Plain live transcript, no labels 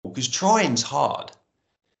because trying's hard.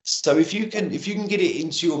 So if you can get it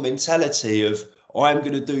into your mentality of I'm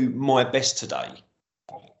going to do my best today,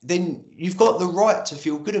 then you've got the right to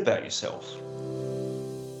feel good about yourself.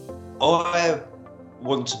 I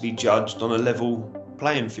want to be judged on a level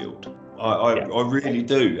playing field. I really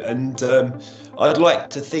do. And I'd like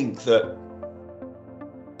to think that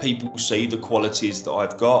people see the qualities that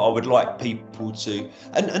I've got. I would like people to,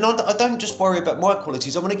 and I don't just worry about my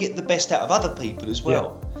qualities. I want to get the best out of other people as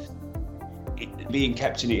well. Being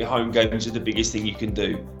captain at your home games is the biggest thing you can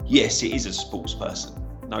do. Yes, it is a sports person,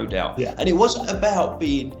 no doubt. Yeah. And it wasn't about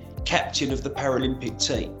being captain of the Paralympic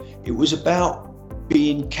team. It was about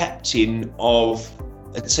being captain of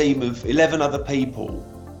a team of 11 other people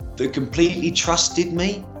that completely trusted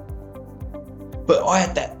me. But I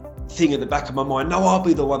had that thing at the back of my mind, no, I'll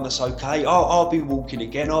be the one that's okay. I'll be walking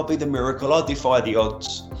again. I'll be the miracle. I'll defy the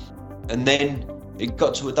odds. And then it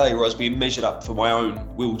got to a day where I was being measured up for my own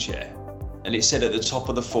wheelchair. And it said at the top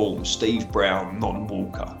of the form, Steve Brown,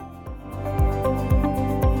 non-walker.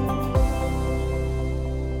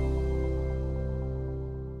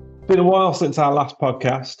 It's been a while since our last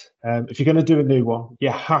podcast. If you're going to do a new one, you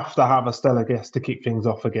have to have a stellar guest to kick things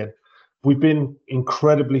off again. We've been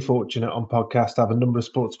incredibly fortunate on podcast to have a number of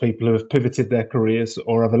sports people who have pivoted their careers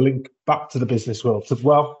or have a link back to the business world. So,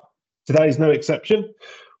 well, today is no exception.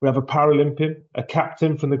 We have a Paralympian, a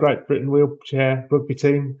captain from the Great Britain wheelchair rugby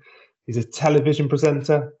team. He's a television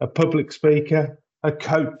presenter, a public speaker, a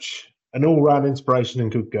coach, an all-round inspiration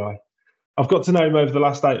and good guy. I've got to know him over the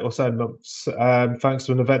last 8 or so months, thanks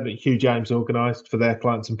to an event that Hugh James organised for their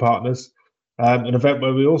clients and partners, an event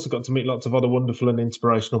where we also got to meet lots of other wonderful and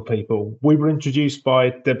inspirational people. We were introduced by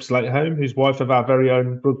Deb Slatehome, who's wife of our very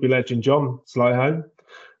own rugby legend, John Slatehome.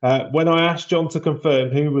 When I asked John to confirm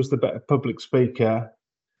who was the better public speaker,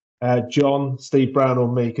 John, Steve Brown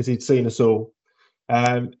or me, because he'd seen us all,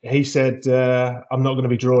 he said, I'm not going to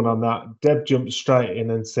be drawn on that. Deb jumped straight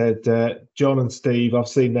in and said, John and Steve, I've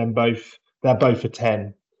seen them both. They're both a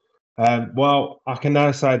 10. Well, I can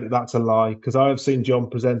now say that that's a lie because I have seen John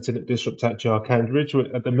presenting at Disrupt HR Cambridge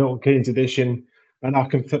at the Milton Keynes edition, and I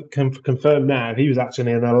can confirm now he was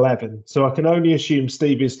actually an 11. So I can only assume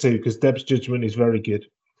Steve is too because Deb's judgment is very good.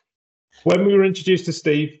 When we were introduced to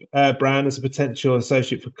Steve Brown as a potential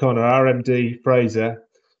associate for Connor, our MD Fraser,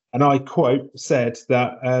 and I quote, said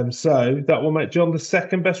that, so that will make John the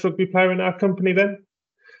second best rugby player in our company then?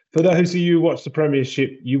 For those of you who watch the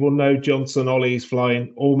Premiership, you will know John's son Ollie is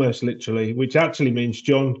flying almost literally, which actually means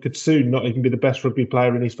John could soon not even be the best rugby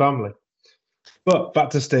player in his family. But back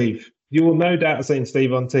to Steve. You will no doubt have seen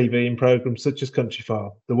Steve on TV in programmes such as Country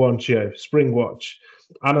File, The One Show, Spring Watch,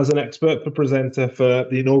 and as an expert presenter for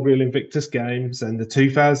the inaugural Invictus Games and the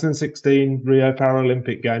 2016 Rio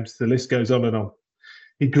Paralympic Games. The list goes on and on.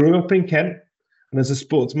 He grew up in Kent, and as a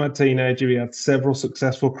sports-mad teenager, he had several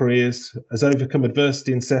successful careers, has overcome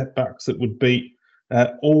adversity and setbacks that would beat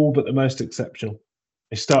all but the most exceptional.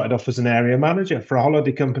 He started off as an area manager for a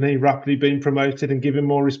holiday company, rapidly being promoted and given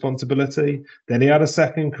more responsibility. Then he had a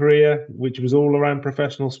second career, which was all around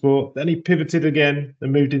professional sport. Then he pivoted again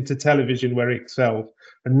and moved into television, where he excelled.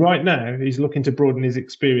 And right now, he's looking to broaden his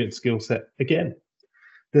experience skill set again.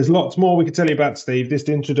 There's lots more we could tell you about Steve. This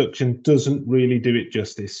introduction doesn't really do it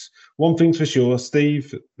justice. One thing's for sure,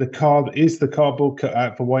 Steve, the cardboard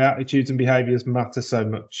cutout for why attitudes and behaviours matter so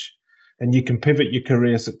much. And you can pivot your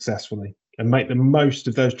career successfully and make the most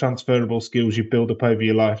of those transferable skills you build up over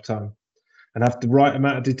your lifetime and have the right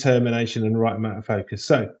amount of determination and the right amount of focus.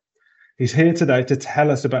 So he's here today to tell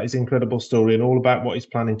us about his incredible story and all about what he's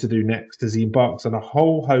planning to do next as he embarks on a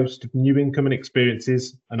whole host of new income and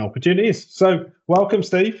experiences and opportunities. So welcome,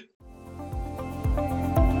 Steve.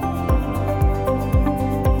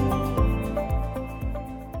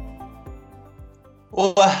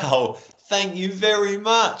 Wow, thank you very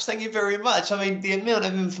much. Thank you very much. I mean, the amount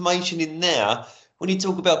of information in there, when you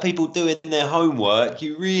talk about people doing their homework,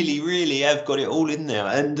 you really, really have got it all in there.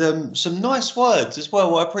 And some nice words as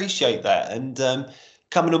well. I appreciate that. And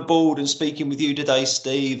coming on board and speaking with you today,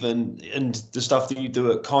 Steve, and the stuff that you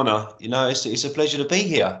do at Connor, you know, it's a pleasure to be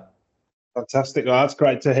here. Fantastic. Well, that's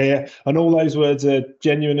great to hear. And all those words are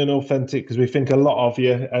genuine and authentic because we think a lot of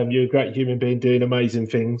you. You're a great human being doing amazing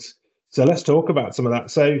things. So let's talk about some of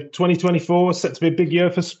that. So 2024 is set to be a big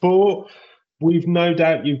year for sport. We've no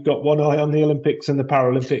doubt you've got one eye on the Olympics and the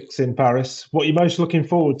Paralympics in Paris. What are you most looking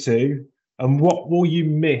forward to and what will you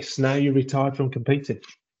miss now you're retired from competing?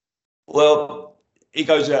 Well, it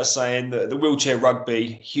goes without saying that the wheelchair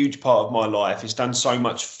rugby, huge part of my life. It's done so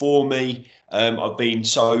much for me. I've been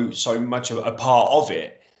so much a part of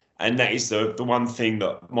it. And that is the one thing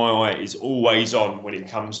that my eye is always on when it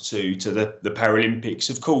comes to the Paralympics.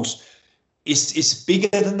 Of course, it's bigger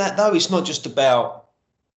than that, though. It's not just about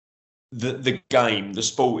the game, the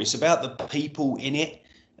sport. It's about the people in it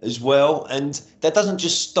as well. And that doesn't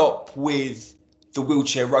just stop with the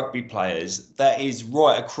wheelchair rugby players. That is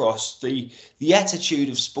right across the attitude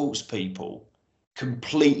of sports people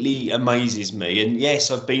completely amazes me. And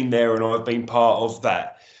yes, I've been there and I've been part of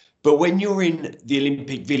that. But when you're in the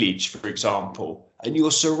Olympic Village, for example, and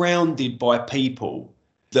you're surrounded by people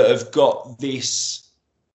that have got this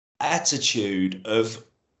attitude of,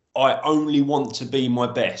 I only want to be my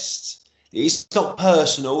best. It's not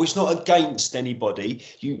personal. It's not against anybody.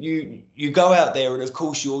 You go out there and of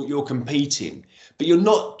course you're competing, but you're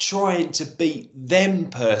not trying to beat them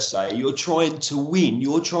per se. You're trying to win.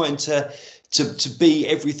 You're trying to be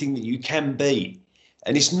everything that you can be.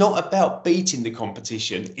 And it's not about beating the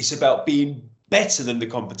competition. It's about being better than the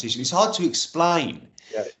competition. It's hard to explain,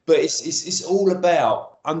 but it's all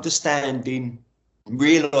about understanding,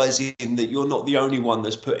 realizing that you're not the only one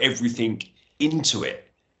that's put everything into it.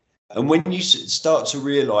 And when you start to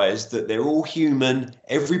realize that they're all human,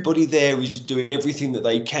 everybody there is doing everything that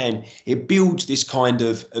they can, it builds this kind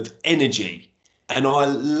of energy. And I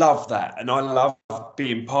love that. And I love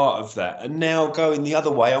being part of that. And now going the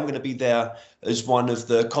other way, I'm going to be there as one of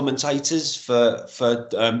the commentators for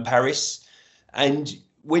Paris. And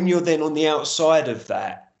when you're then on the outside of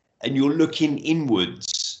that and you're looking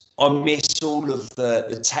inwards, I miss all of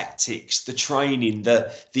the tactics, the training,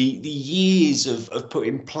 the years of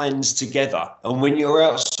putting plans together. And when you're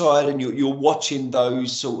outside and you're watching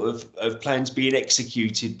those sort of plans being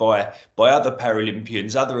executed by other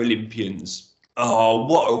Paralympians, other Olympians, oh,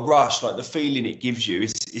 what a rush. Like the feeling it gives you,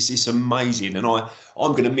 it's amazing. And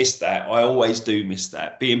I'm going to miss that. I always do miss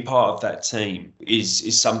that. Being part of that team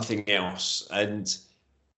is something else. And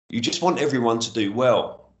you just want everyone to do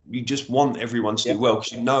well. You just want everyone to do well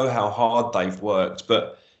because you know how hard they've worked.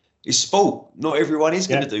 But it's sport. Not everyone is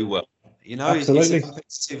going to do well. You know,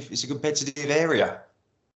 it's a competitive area.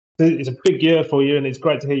 It's a big year for you, and it's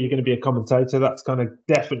great to hear you're going to be a commentator. That's kind of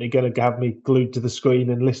definitely going to have me glued to the screen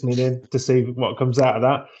and listening in to see what comes out of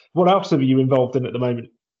that. What else are you involved in at the moment?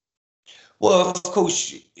 Well, of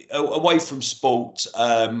course, away from sport,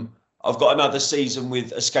 I've got another season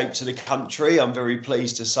with Escape to the Country, I'm very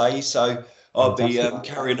pleased to say. So I'll be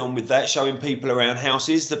carrying on with that, showing people around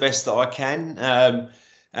houses the best that I can.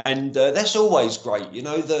 And that's always great. You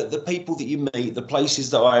know, the people that you meet, the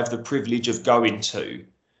places that I have the privilege of going to,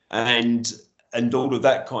 and all of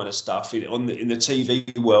that kind of stuff in the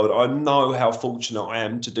TV world. I know how fortunate I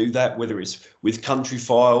am to do that, whether it's with Country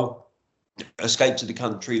File, Escape to the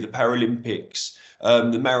Country, the Paralympics,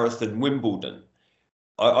 the Marathon, Wimbledon.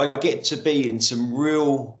 I get to be in some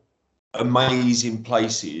real amazing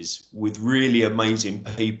places with really amazing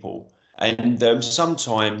people. And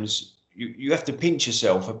sometimes you have to pinch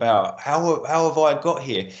yourself about how have I got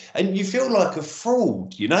here? And you feel like a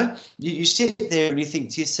fraud, you know? You sit there and you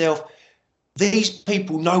think to yourself, these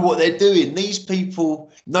people know what they're doing. These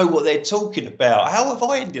people know what they're talking about. How have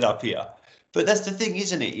I ended up here? But that's the thing,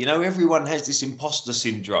 isn't it? You know, everyone has this imposter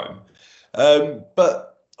syndrome.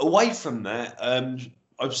 But away from that,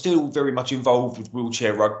 I'm still very much involved with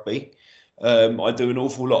wheelchair rugby. I do an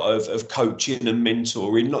awful lot of coaching and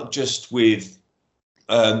mentoring, not just with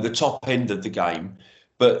the top end of the game,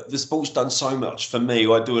 but the sport's done so much for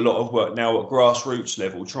me. I do a lot of work now at grassroots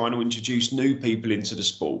level, trying to introduce new people into the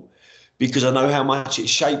sport, because I know how much it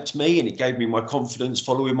shaped me and it gave me my confidence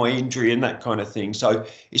following my injury and that kind of thing. So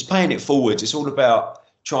it's paying it forwards. It's all about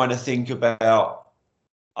trying to think about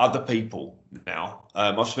other people now.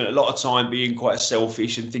 I've spent a lot of time being quite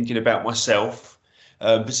selfish and thinking about myself,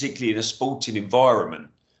 particularly in a sporting environment.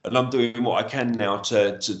 And I'm doing what I can now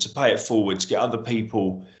to pay it forward, to get other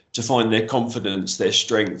people to find their confidence, their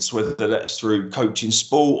strengths, whether that's through coaching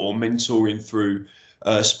sport or mentoring through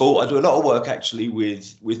sport. I do a lot of work actually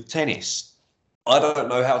with tennis. I don't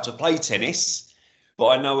know how to play tennis, but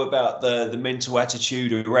I know about the mental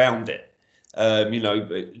attitude around it. You know,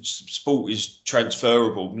 sport is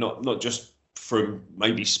transferable, not just from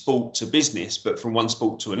maybe sport to business, but from one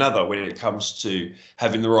sport to another when it comes to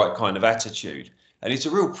having the right kind of attitude. And it's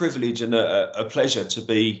a real privilege and a pleasure to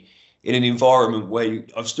be in an environment where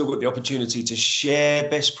I've still got the opportunity to share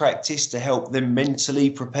best practice to help them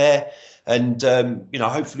mentally prepare and, you know,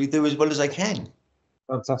 hopefully do as well as they can.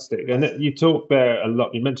 Fantastic. And you talk there a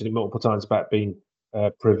lot, you mentioned it multiple times about being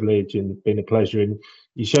privilege and being a pleasure, and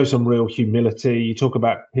you show some real humility. You talk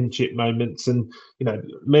about pinch it moments, and you know,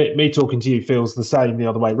 me talking to you feels the same the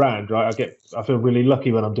other way around, right? I feel really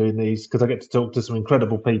lucky when I'm doing these because I get to talk to some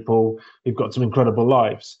incredible people who've got some incredible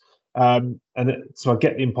lives. So I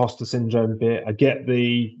get the imposter syndrome bit. I get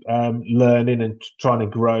the learning and trying to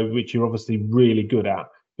grow, which you're obviously really good at.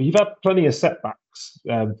 But you've had plenty of setbacks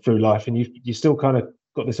through life, and you still kind of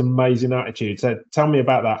got this amazing attitude. So tell me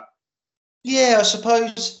about that. Yeah, I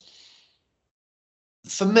suppose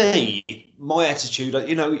for me, my attitude,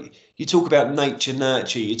 you talk about nature,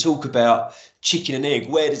 nurture, you talk about chicken and egg.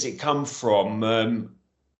 Where does it come from?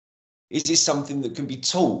 Is this something that can be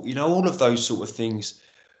taught? All of those sort of things.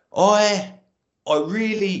 I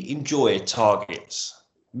really enjoy targets,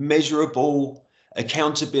 measurable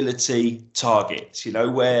accountability targets,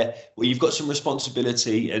 where you've got some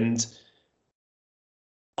responsibility, and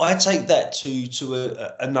I take that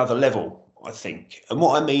to another level, I think. And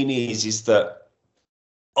what I mean is that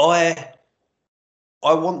I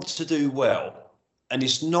want to do well, and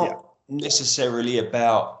it's not necessarily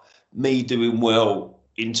about me doing well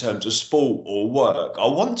in terms of sport or work. I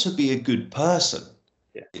want to be a good person.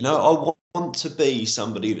 I want to be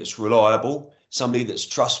somebody that's reliable, somebody that's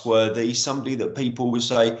trustworthy, somebody that people will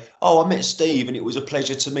say, oh, I met Steve and it was a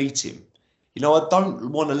pleasure to meet him. I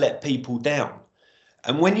don't want to let people down.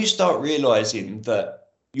 And when you start realizing that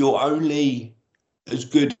you're only as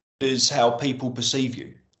good as how people perceive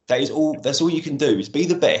you, that's all you can do, is be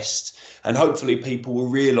the best. And hopefully people will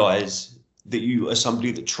realize that you are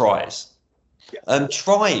somebody that tries.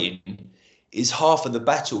 Trying is half of the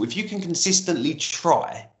battle. If you can consistently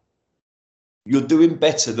try, you're doing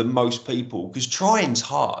better than most people, because trying's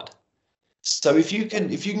hard. So if you can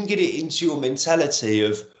get it into your mentality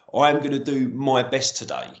of, I'm going to do my best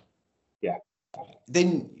today,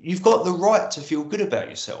 then you've got the right to feel good about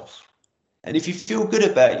yourself. And if you feel good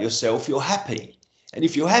about yourself, you're happy. And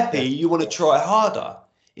if you're happy, you want to try harder.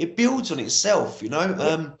 It builds on itself,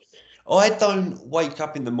 I don't wake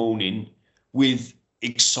up in the morning with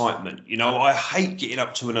excitement. I hate getting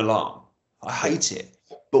up to an alarm. I hate it.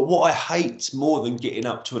 But what I hate more than getting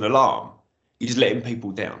up to an alarm is letting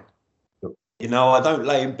people down. I don't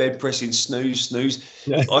lay in bed pressing snooze.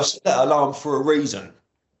 I set that alarm for a reason.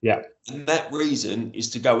 Yeah. And that reason is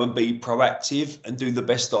to go and be proactive and do the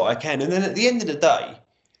best that I can. And then at the end of the day,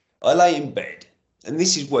 I lay in bed, and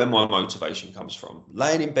this is where my motivation comes from.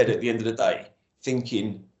 Laying in bed at the end of the day,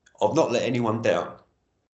 thinking, I've not let anyone down.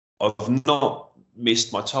 I've not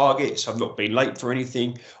missed my targets. I've not been late for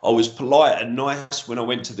anything. I was polite and nice when I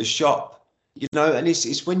went to the shop, and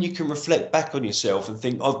it's when you can reflect back on yourself and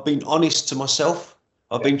think, I've been honest to myself.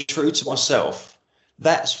 I've been true to myself.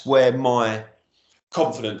 That's where my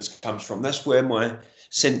confidence comes from. That's where my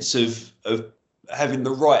sense of having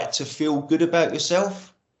the right to feel good about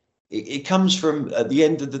yourself, it comes from, at the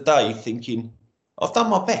end of the day, thinking, I've done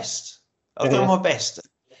my best. I've done my best.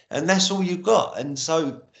 And that's all you've got. And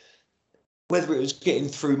so whether it was getting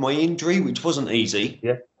through my injury, which wasn't easy,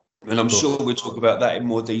 and I'm sure we'll talk about that in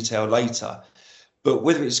more detail later, but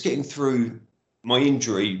whether it's getting through my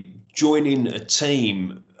injury, joining a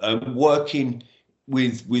team, working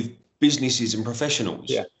with businesses and professionals,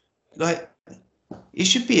 it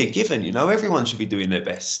should be a given. Everyone should be doing their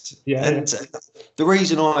best. The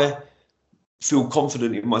reason I feel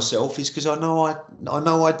confident in myself is because I know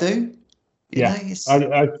I do.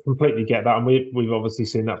 I completely get that, and we've obviously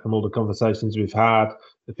seen that from all the conversations we've had,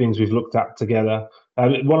 the things we've looked at together.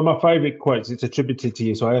 One of my favourite quotes, it's attributed to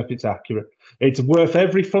you, so I hope it's accurate. It's worth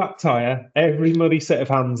every flat tyre, every muddy set of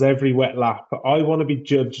hands, every wet lap. I want to be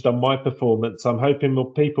judged on my performance. I'm hoping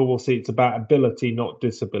people will see it's about ability, not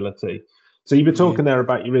disability. So you were talking there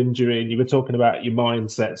about your injury, and you were talking about your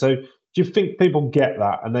mindset. So do you think people get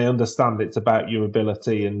that and they understand it's about your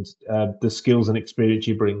ability and the skills and experience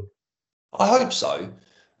you bring? I hope so.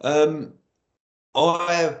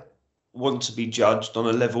 I want to be judged on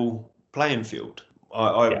a level playing field.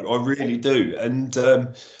 I really do. And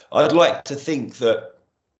I'd like to think that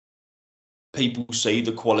people see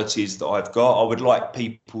the qualities that I've got. I would like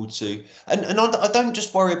people to, and I don't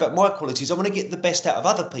just worry about my qualities. I want to get the best out of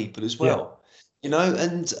other people as well.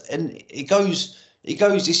 And it goes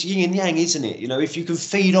this yin and yang, isn't it? If you can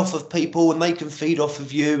feed off of people and they can feed off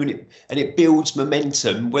of you, and it builds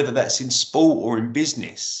momentum, whether that's in sport or in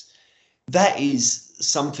business, that is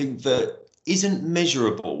something that isn't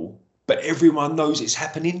measurable, but everyone knows it's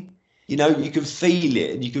happening. You can feel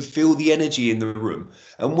it, and you can feel the energy in the room.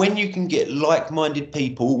 And when you can get like-minded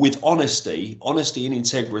people with honesty and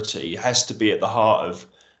integrity has to be at the heart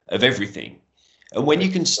of everything. And when you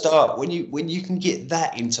can start, when you can get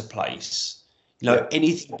that into place,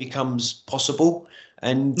 anything becomes possible.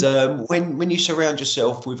 And when you surround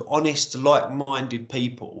yourself with honest, like-minded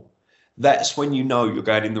people, that's when you're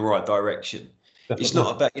going in the right direction. Definitely. It's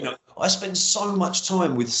not about, I spend so much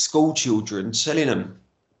time with school children telling them,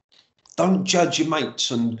 don't judge your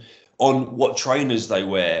mates on on what trainers they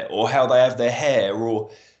wear or how they have their hair, or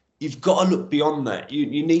you've got to look beyond that.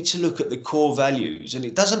 You need to look at the core values, and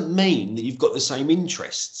it doesn't mean that you've got the same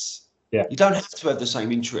interests. Yeah. You don't have to have the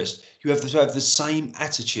same interest. You have to have the same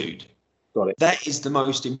attitude. Got it. That is the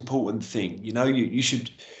most important thing. You know, you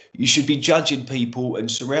should be judging people and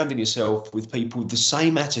surrounding yourself with people with the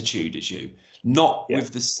same attitude as you, not with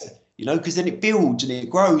this, you know, because then it builds and it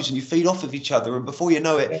grows and you feed off of each other. And before you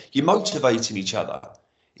know it, you're motivating each other.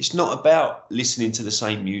 It's not about listening to the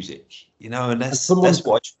same music, you know, and that's what I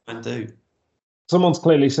try and do. Someone's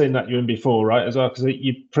clearly seen that you're in before, right, as well, because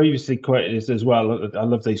you previously quoted this as well. I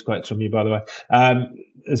love these quotes from you, by the way.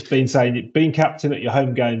 Has been saying being captain at your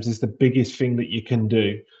home games is the biggest thing that you can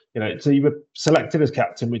do. You know, so you were selected as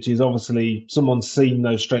captain, which is obviously someone's seen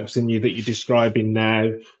those strengths in you that you're describing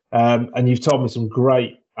now. And you've told me some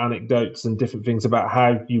great anecdotes and different things about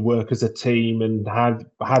how you work as a team and how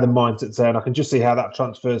the mindset's there. And I can just see how that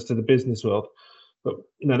transfers to the business world. But,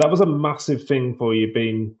 you know, that was a massive thing for you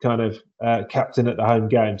being kind of captain at the home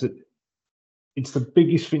games. It's the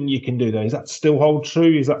biggest thing you can do, though. Is that still hold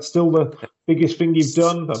true? Is that still the biggest thing you've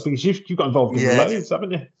done? Because you've got involved in loads,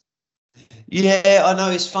 haven't you? Yeah, I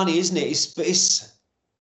know. It's funny, isn't it? It's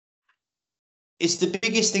the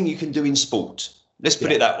biggest thing you can do in sport. Let's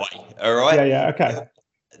put it that way. All right. Yeah. Okay.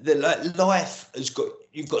 Life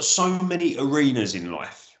you've got so many arenas in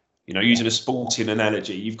life. You know, using a sporting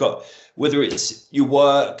analogy, you've got whether it's your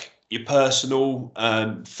work, your personal,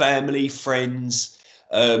 family, friends,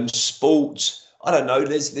 sport. I don't know.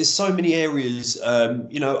 There's so many areas.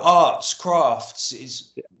 You know, arts, crafts,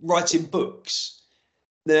 is writing books.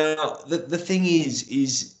 Now, the thing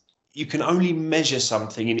is you can only measure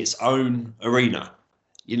something in its own arena.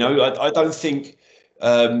 You know, I don't think.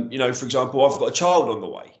 You know, for example, I've got a child on the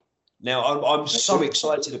way. Now, I'm so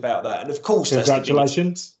excited about that, and of course,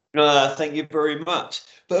 congratulations. Thank you very much.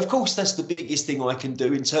 But of course, that's the biggest thing I can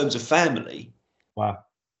do in terms of family. Wow.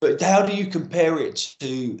 But how do you compare it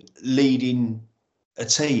to leading a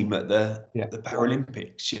team at the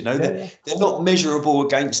Paralympics? You know, they're not measurable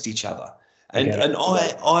against each other. And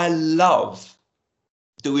I love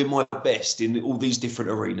doing my best in all these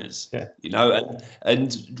different arenas. Yeah. You know,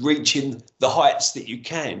 and reaching the heights that you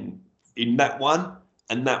can in that one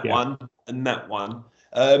and that one and that one.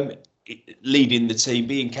 Leading the team,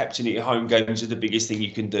 being captain at your home games is the biggest thing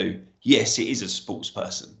you can do. Yes, it is a sports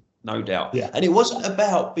person, no doubt. Yeah. And it wasn't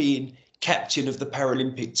about being captain of the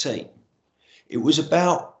Paralympic team. It was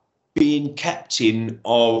about being captain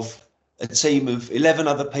of a team of 11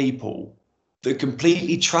 other people that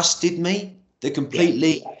completely trusted me, they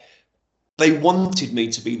wanted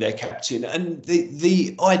me to be their captain. And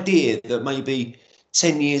the idea that maybe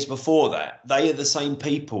 10 years before that, they are the same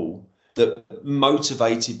people that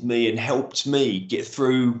motivated me and helped me get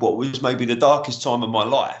through what was maybe the darkest time of my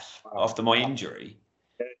life after my injury,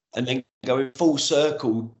 and then going full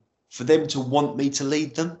circle for them to want me to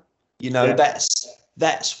lead them. You know,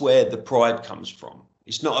 that's where the pride comes from.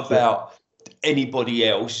 It's not about anybody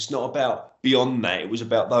else. It's not about beyond that. It was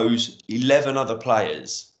about those 11 other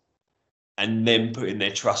players and them putting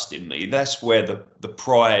their trust in me. That's where the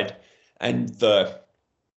pride and the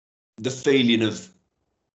feeling of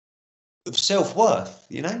self-worth,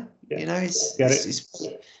 you know, and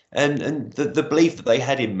the belief that they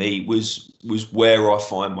had in me was where I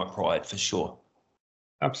find my pride for sure.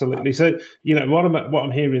 Absolutely. So, you know, what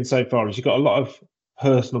I'm hearing so far is you've got a lot of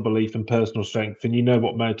personal belief and personal strength, and you know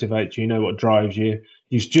what motivates you, you know what drives you.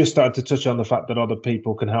 You've just started to touch on the fact that other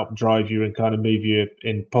people can help drive you and kind of move you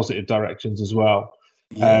in positive directions as well.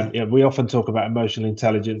 We often talk about emotional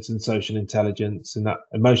intelligence and social intelligence, and that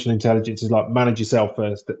emotional intelligence is like manage yourself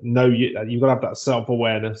first. You've got to have that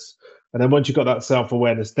self-awareness, and then once you've got that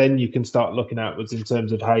self-awareness, then you can start looking outwards in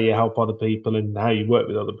terms of how you help other people and how you work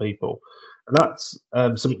with other people, and that's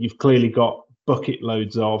something you've clearly got bucket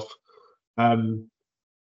loads of.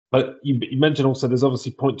 But you mentioned also there's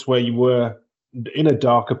obviously points where you were in a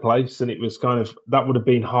darker place, and it was kind of that would have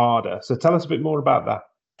been harder. So tell us a bit more about that.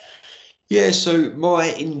 Yeah, so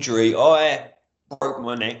my injury, I broke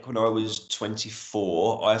my neck when I was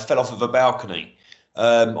 24. I fell off of a balcony.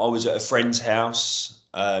 I was at a friend's house.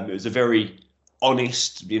 It was a very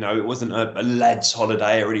honest, you know, it wasn't a lad's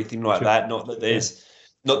holiday or anything like that. Not that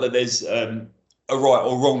there's a right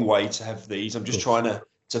or wrong way to have these. I'm just trying to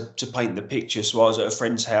paint the picture. So I was at a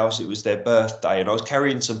friend's house. It was their birthday, and I was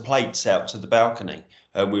carrying some plates out to the balcony.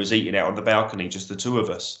 We was eating out on the balcony, just the two of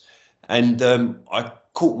us. And I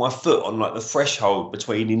caught my foot on like the threshold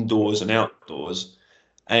between indoors and outdoors,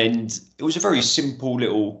 and it was a very simple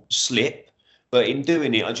little slip, but in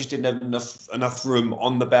doing it I just didn't have enough room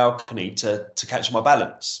on the balcony to catch my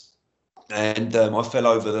balance, and I fell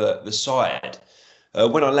over the side.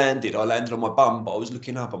 When I landed on my bum, but I was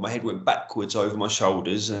looking up and my head went backwards over my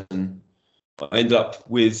shoulders, and I ended up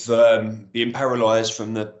with being paralysed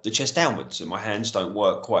from the chest downwards, and my hands don't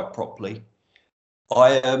work quite properly.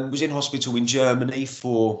 I was in hospital in Germany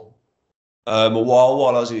for a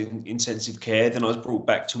while I was in intensive care. Then I was brought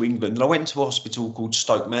back to England, and I went to a hospital called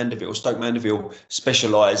Stoke Mandeville. Stoke Mandeville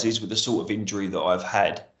specialises with the sort of injury that I've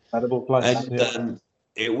had. Incredible place. And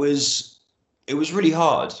it was really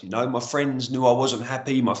hard. You know, my friends knew I wasn't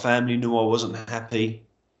happy. My family knew I wasn't happy.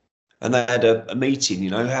 And they had a meeting, you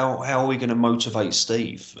know, how are we going to motivate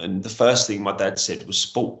Steve? And the first thing my dad said was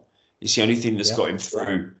sport. It's the only thing that's got him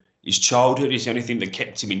through his childhood. It's the only thing that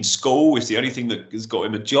kept him in school. It's the only thing that has got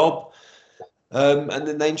him a job. And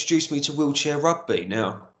then they introduced me to wheelchair rugby.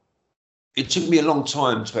 Now, it took me a long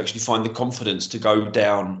time to actually find the confidence to go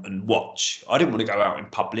down and watch. I didn't want to go out in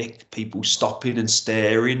public, people stopping and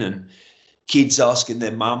staring, and kids asking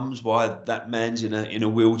their mums why that man's in a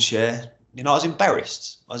wheelchair. You know, I was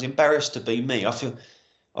embarrassed. I was embarrassed to be me. I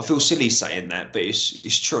feel silly saying that, but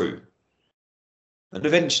it's true. And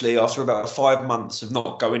eventually, after about 5 months of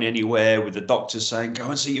not going anywhere, with the doctors saying, go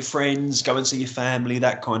and see your friends, go and see your family,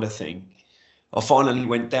 that kind of thing, I finally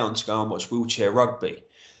went down to go and watch wheelchair rugby.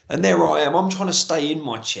 And there I am. I'm trying to stay in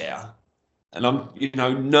my chair, and I'm, you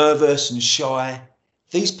know, nervous and shy.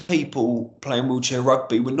 These people playing wheelchair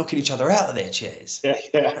rugby were knocking each other out of their chairs. Yeah.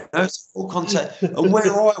 You know, it's full contact. And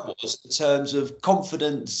where I was in terms of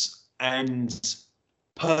confidence and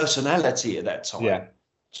personality at that time,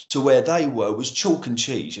 to where they were was chalk and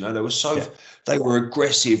cheese. You know, they were they were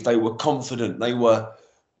aggressive, they were confident, they were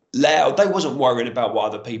loud. They wasn't worrying about what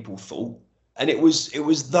other people thought. And it was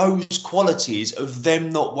those qualities of them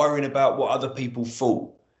not worrying about what other people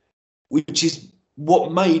thought, which is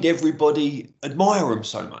what made everybody admire them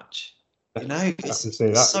so much. You know,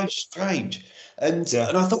 it's so strange. And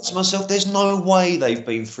I thought to myself, there's no way they've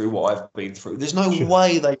been through what I've been through. There's no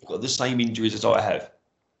way they've got the same injuries as I have.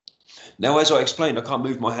 Now, as I explained, I can't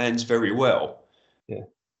move my hands very well. Yeah.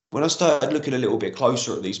 When I started looking a little bit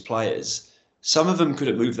closer at these players, some of them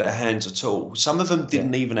couldn't move their hands at all. Some of them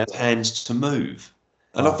didn't even have hands to move.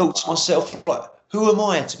 And I thought to myself, like, who am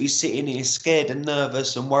I to be sitting here scared and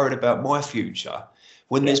nervous and worried about my future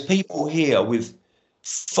when there's people here with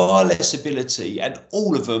far less ability, and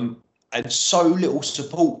all of them had so little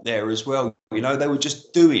support there as well. You know, they were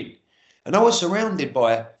just doing. And I was surrounded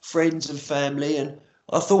by friends and family, and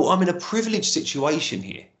I thought, I'm in a privileged situation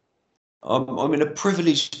here. I'm in a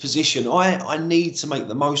privileged position. I need to make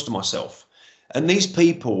the most of myself. And these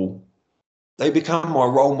people, they become my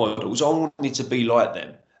role models. I wanted to be like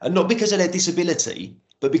them. And not because of their disability,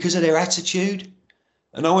 but because of their attitude.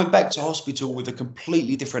 And I went back to hospital with a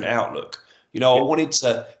completely different outlook. You know, I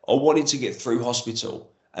wanted to get through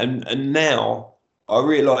hospital. And now I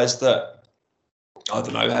realised that, I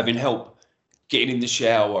don't know, having help getting in the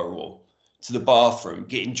shower or to the bathroom,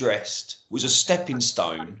 getting dressed, was a stepping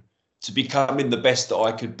stone to becoming the best that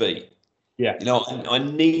I could be. Yeah. You know, I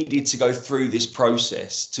needed to go through this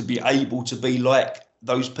process to be able to be like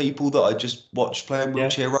those people that I just watched playing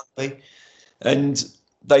wheelchair rugby. And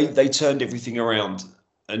they turned everything around.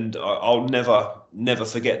 And I'll never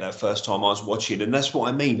forget that first time I was watching. And that's what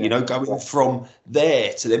I mean, you know, going from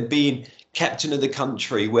there to then being captain of the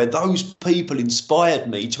country, where those people inspired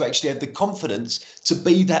me to actually have the confidence to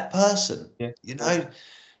be that person. Yeah. You know,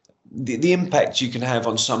 the impact you can have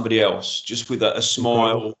on somebody else just with a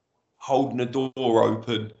smile, holding a door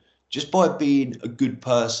open, just by being a good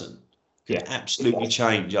person, can absolutely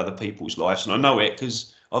change other people's lives. And I know it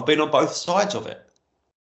because I've been on both sides of it.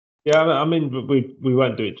 Yeah, I mean, we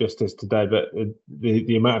won't do it justice today, but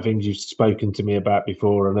the amount of things you've spoken to me about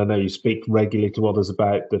before, and I know you speak regularly to others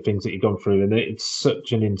about the things that you've gone through, and it's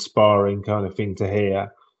such an inspiring kind of thing to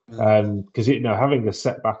hear. Because, you know, having a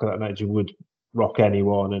setback of that nature would rock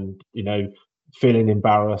anyone, and, you know, feeling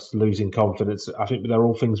embarrassed, losing confidence, I think they're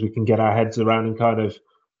all things we can get our heads around and kind of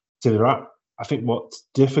to I think what's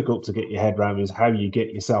difficult to get your head around is how you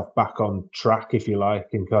get yourself back on track, if you like,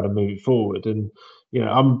 and kind of move it forward. And, you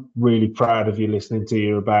know, I'm really proud of you, listening to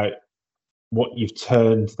you about what you've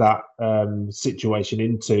turned that situation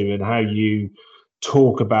into and how you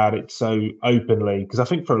talk about it so openly. Because I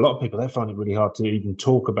think for a lot of people, they find it really hard to even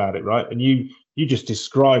talk about it, right? And you just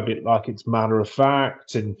describe it like it's matter of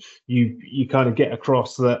fact, and you kind of get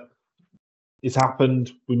across that it's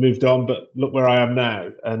happened, we moved on, but look where I am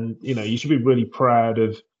now. And, you know, you should be really proud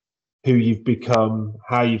of who you've become,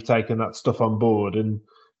 how you've taken that stuff on board. And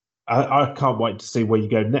I can't wait to see where you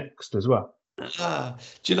go next as well. Do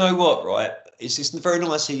you know what, right? It's very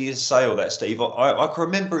nice of you to say all that, Steve. I can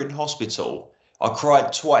remember in hospital, I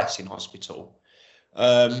cried twice in hospital.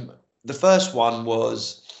 The first one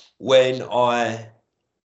was when I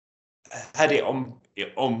had it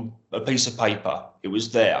on a piece of paper. It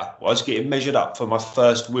was there. I was getting measured up for my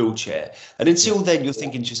first wheelchair. And until then, you're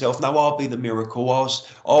thinking to yourself, no, I'll be the miracle.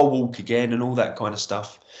 I'll walk again and all that kind of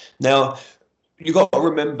stuff. Now, you've got to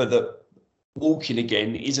remember that walking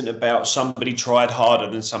again isn't about somebody tried harder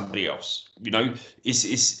than somebody else. You know,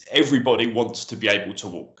 it's everybody wants to be able to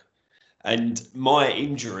walk. And my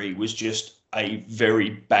injury was just a very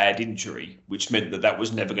bad injury, which meant that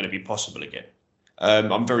was never going to be possible again.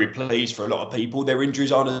 I'm very pleased for a lot of people. Their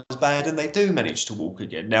injuries aren't as bad and they do manage to walk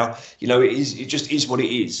again. Now, you know, it just is what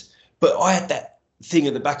it is. But I had that thing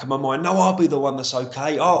at the back of my mind. No, I'll be the one that's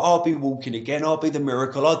okay. I'll be walking again. I'll be the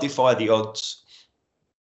miracle. I'll defy the odds.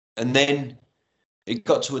 And then it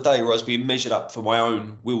got to a day where I was being measured up for my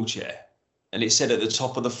own wheelchair. And it said at the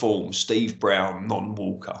top of the form, Steve Brown,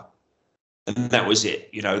 non-walker. And that was it,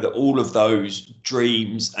 you know, that all of those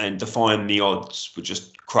dreams and defying the odds were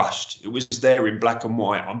just crushed. It was there in black and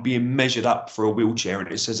white. I'm being measured up for a wheelchair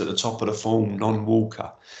and it says at the top of the form,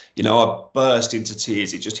 non-walker. You know, I burst into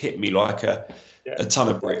tears. It just hit me like a ton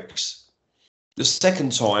of bricks. The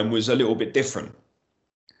second time was a little bit different.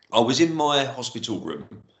 I was in my hospital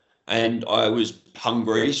room and I was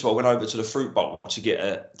hungry, so I went over to the fruit bowl to get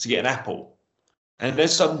an apple. And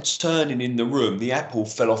as I'm turning in the room, the apple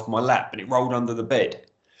fell off my lap and it rolled under the bed.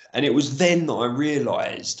 And it was then that I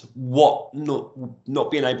realised what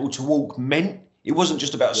not being able to walk meant. It wasn't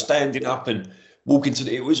just about standing up and walking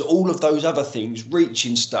it was all of those other things,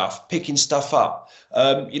 reaching stuff, picking stuff up.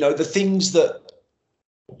 You know, the things that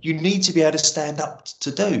you need to be able to stand up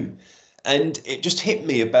to do. And it just hit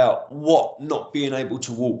me about what not being able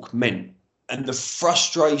to walk meant. And the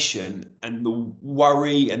frustration and the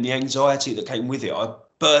worry and the anxiety that came with it, I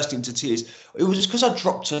burst into tears. It was because I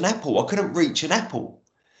dropped an apple. I couldn't reach an apple.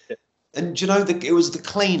 Yeah. And you know, it was the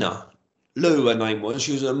cleaner, Lou, her name was.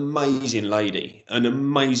 She was an amazing lady.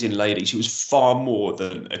 She was far more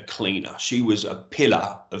than a cleaner. She was a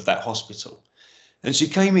pillar of that hospital. And she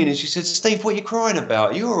came in and she said, Steve, what are you crying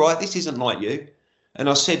about? Are you all right? This isn't like you. And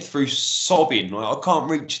I said through sobbing, like, I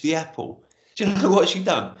can't reach the apple. Do you know what she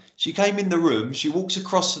done? She came in the room, she walks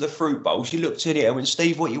across to the fruit bowl, she looked at it and went,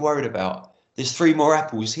 Steve, what are you worried about? There's 3 more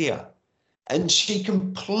apples here. And she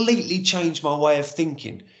completely changed my way of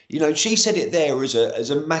thinking. You know, she said it there as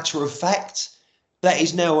a matter of fact. That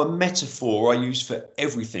is now a metaphor I use for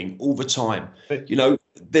everything all the time. You know,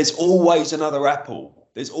 there's always another apple.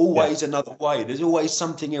 There's always another way. There's always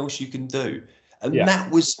something else you can do. And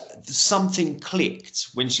that was something clicked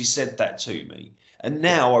when she said that to me. And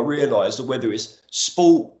now I realise that whether it's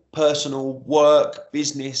sport, personal, work,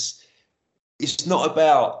 business, it's not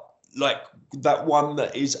about like that one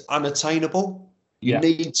that is unattainable. You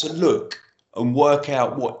need to look and work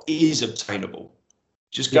out what is obtainable.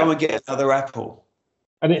 Just go and get another apple.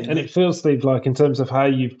 And it feels, Steve, like in terms of how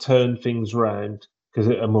you've turned things round,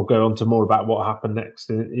 and we'll go on to more about what happened next.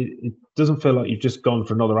 It doesn't feel like you've just gone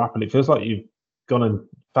for another apple. It feels like you've gone and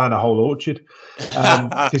found a whole orchard,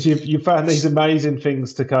 because you've found these amazing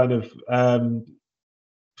things to kind of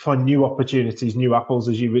find new opportunities, new apples,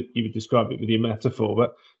 as you would describe it with your metaphor.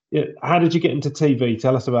 But how did you get into TV?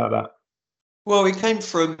 Tell us about that. Well, it came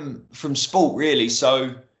from sport, really.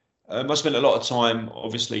 So I spent a lot of time,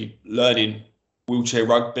 obviously, learning wheelchair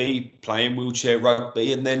rugby, playing wheelchair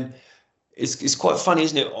rugby, and then it's quite funny,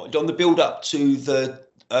 isn't it? On the build up to the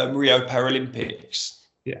Rio Paralympics.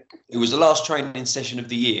 Yeah, it was the last training session of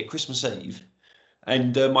the year, Christmas Eve,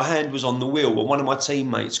 and my hand was on the wheel, and one of my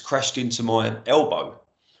teammates crashed into my elbow.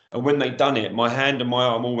 And when they'd done it, my hand and my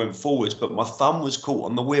arm all went forwards, but my thumb was caught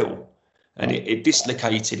on the wheel, and it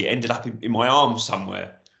dislocated. It ended up in my arm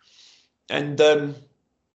somewhere, and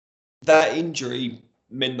that injury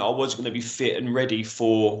meant that I was going to be fit and ready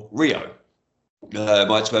for Rio. I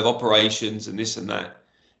had to have operations and this and that.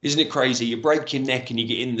 Isn't it crazy? You break your neck and you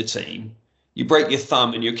get in the team. You break your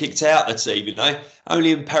thumb and you're kicked out the team, you know?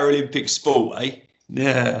 Only in Paralympic sport, eh?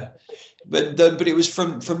 Yeah. But it was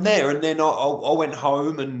from there. And then I went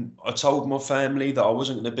home and I told my family that I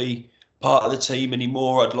wasn't going to be part of the team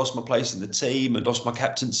anymore. I'd lost my place in the team and lost my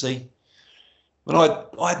captaincy. And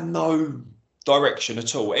I had no direction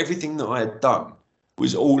at all. Everything that I had done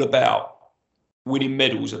was all about winning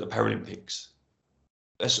medals at the Paralympics.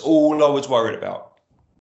 That's all I was worried about.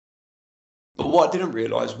 But what I didn't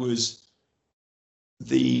realise was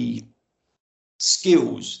the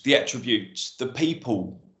skills, the attributes, the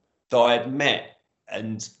people that I had met,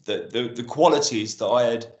 and the qualities that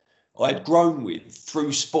I had grown with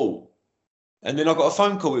through sport. And then I got a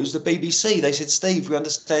phone call. It was the BBC. They said, Steve, we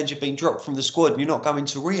understand you've been dropped from the squad and you're not going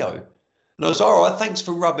to Rio. And I was, all right, thanks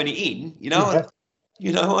for rubbing it in. Yeah.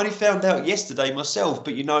 I only found out yesterday myself,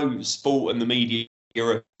 but sport and the media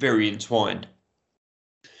are very entwined.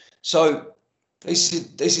 So they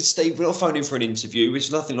said, Steve, we're not phoning for an interview. It's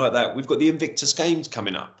nothing like that. We've got the Invictus Games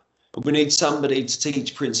coming up, and we need somebody to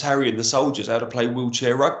teach Prince Harry and the soldiers how to play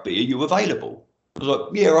wheelchair rugby. Are you available? I was like,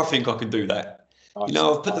 yeah, I think I can do that.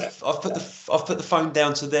 I've put the phone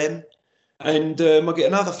down to them, and I get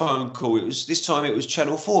another phone call. This time it was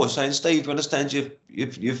Channel 4 saying, Steve, we understand you've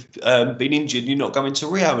been injured. You're not going to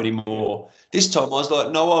Rio anymore. This time I was like,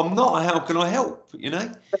 no, I'm not. How can I help?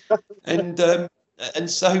 And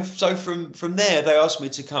so from there they asked me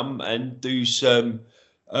to come and do some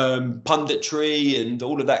punditry and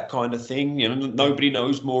all of that kind of thing. Nobody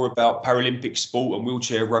knows more about Paralympic sport and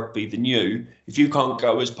wheelchair rugby than you. If you can't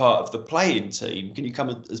go as part of the playing team, can you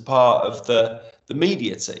come as part of the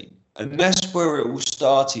media team? And that's where it all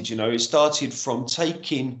started. It started from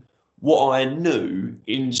taking what I knew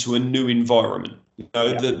into a new environment.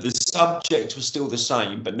 The subject was still the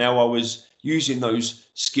same, but now I was using those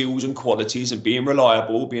skills and qualities and being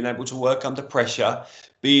reliable, being able to work under pressure,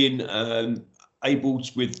 being able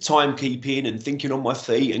to, with timekeeping and thinking on my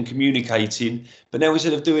feet and communicating. But now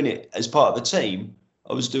instead of doing it as part of the team,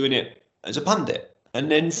 I was doing it as a pundit. And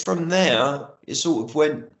then from there, it sort of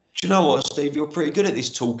went, do you know what, Steve, you're pretty good at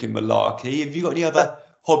this talking malarkey. Have you got any other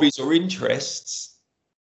hobbies or interests?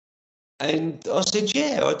 And I said,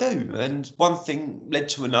 yeah, I do. And one thing led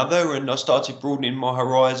to another, and I started broadening my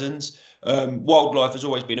horizons. Wildlife has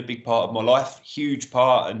always been a big part of my life, huge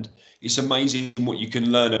part, and it's amazing what you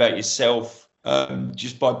can learn about yourself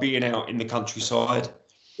just by being out in the countryside.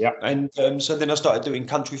 Yeah. And so then I started doing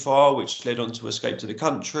Country Fire, which led on to Escape to the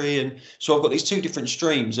Country. And so I've got these two different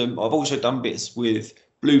streams. And I've also done bits with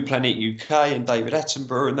Blue Planet UK and David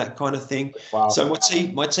Attenborough and that kind of thing. Wow. So my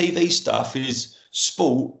TV stuff is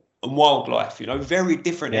sport and wildlife, very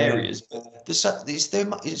different areas. But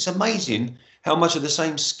it's amazing how much of the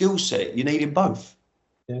same skill set you need in both.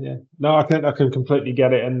 Yeah. No, I can completely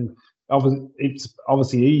get it. And it's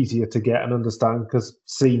obviously easier to get and understand because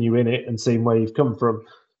seeing you in it and seeing where you've come from.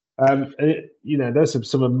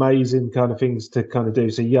 There's some amazing kind of things to kind of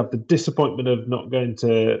do. So you have the disappointment of not going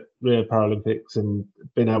to Rio Paralympics and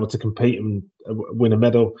being able to compete and win a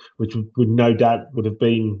medal, which would no doubt would have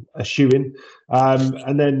been a shoo-in.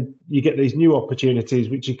 And then you get these new opportunities,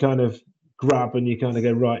 which you kind of grab and you kind of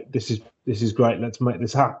go, right, this is great. Let's make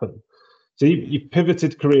this happen. So you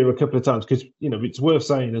pivoted career a couple of times because, it's worth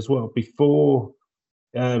saying as well, before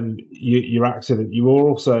your accident, you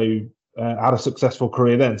also had a successful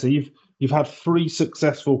career then. So you've had 3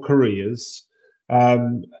 successful careers.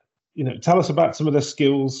 Tell us about some of the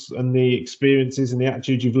skills and the experiences and the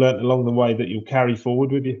attitude you've learned along the way that you'll carry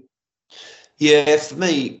forward with you. Yeah, for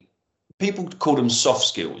me, people call them soft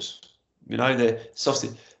skills. They're soft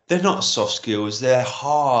skills. They're not soft skills. They're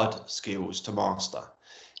hard skills to master.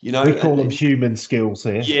 We call them human skills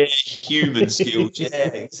here. Yeah, human skills. Yeah,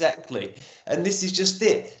 exactly. And this is just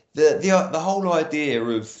it. The whole idea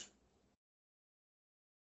of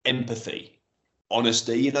empathy,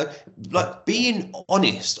 honesty, like being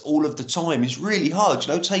honest all of the time is really hard.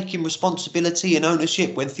 Taking responsibility and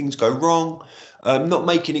ownership when things go wrong, not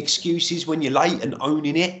making excuses when you're late and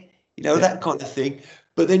owning it, that kind of thing.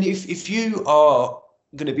 But then if you are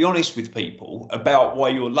going to be honest with people about why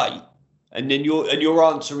you're late, and then your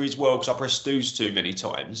answer is, well, because I pressed snooze too many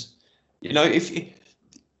times, if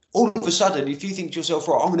all of a sudden, if you think to yourself,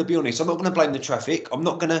 right, I'm going to be honest, I'm not going to blame the traffic,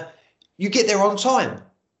 you get there on time.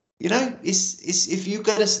 It's if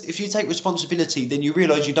you take responsibility, then you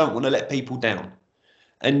realise you don't want to let people down.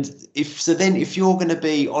 And if you're going to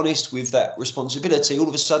be honest with that responsibility, all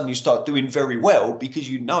of a sudden you start doing very well because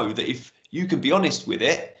you know that if you can be honest with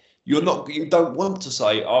it, you don't want to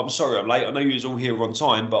say, oh, I'm sorry, I'm late. I know you was all here on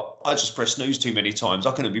time, but I just pressed snooze too many times.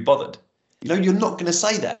 I couldn't be bothered. You're not going to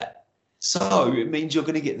say that. So it means you're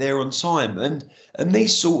going to get there on time. And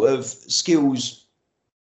these sort of skills,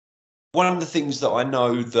 one of the things that I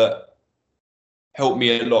know that helped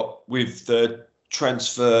me a lot with the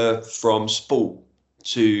transfer from sport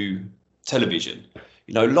to television,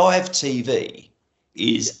 live TV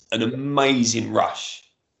is an amazing rush.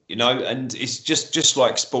 And it's just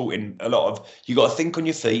like sporting. You got to think on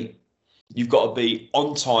your feet. You've got to be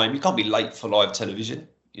on time. You can't be late for live television.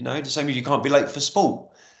 The same as you can't be late for sport.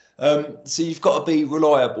 So you've got to be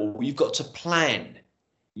reliable. You've got to plan.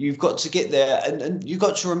 You've got to get there. And you've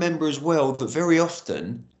got to remember as well that very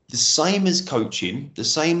often, the same as coaching, the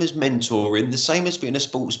same as mentoring, the same as being a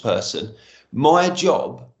sports person, my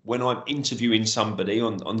job when I'm interviewing somebody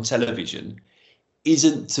on television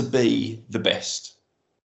isn't to be the best.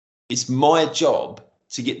 It's my job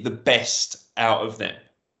to get the best out of them.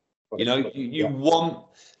 You know, you want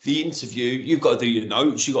the interview, you've got to do your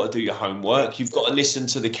notes, you've got to do your homework, you've got to listen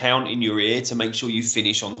to the count in your ear to make sure you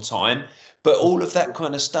finish on time, but all of that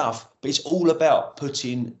kind of stuff. But it's all about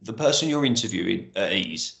putting the person you're interviewing at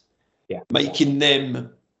ease, making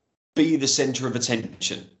them be the centre of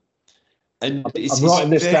attention. And I'm writing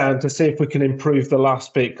this down to see if we can improve the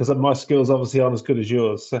last bit, because my skills obviously aren't as good as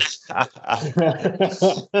yours. So.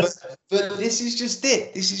 but this is just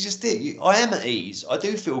it. This is just it. I am at ease. I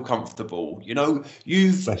do feel comfortable. You know,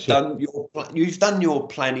 you've done your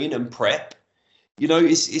planning and prep. You know,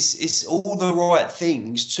 it's all the right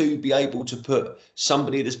things to be able to put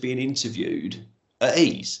somebody that's being interviewed at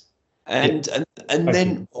ease. And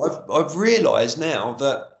then I've realised now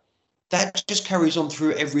that just carries on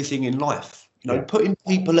through everything in life. You know, putting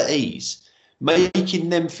people at ease, making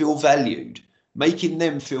them feel valued, making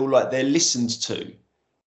them feel like they're listened to.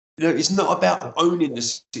 You know, it's not about owning the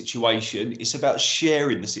situation, it's about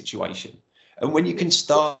sharing the situation. And when you can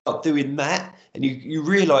start doing that, and you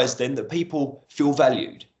realise then that people feel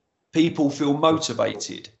valued, people feel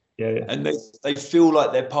motivated, and they feel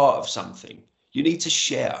like they're part of something. You need to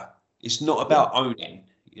share. It's not about owning.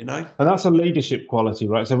 You know, and that's a leadership quality,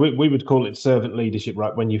 right? So we would call it servant leadership,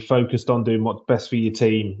 right? When you're focused on doing what's best for your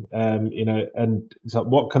team, you know, and it's like,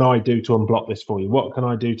 what can I do to unblock this for you? What can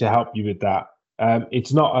I do to help you with that?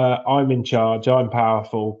 It's not I'm in charge, I'm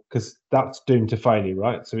powerful, because that's doomed to failure,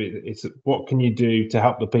 right? So it's what can you do to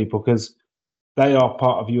help the people, because they are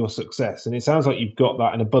part of your success. And it sounds like you've got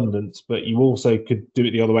that in abundance, but you also could do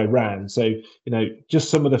it the other way around. So, you know, just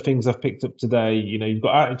some of the things I've picked up today, you know, you've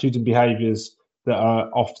got attitudes and behaviours that are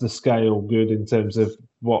off the scale good in terms of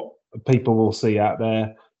what people will see out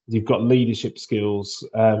there. You've got leadership skills.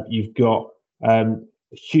 You've got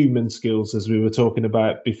human skills, as we were talking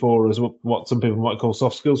about before, as what some people might call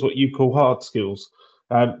soft skills, what you call hard skills.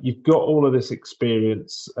 You've got all of this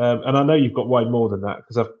experience. And I know you've got way more than that,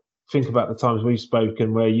 because I think about the times we've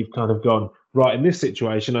spoken where you've kind of gone, right, in this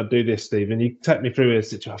situation, I'd do this, Steve. And you take me through a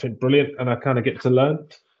situation, I think, brilliant. And I kind of get to learn.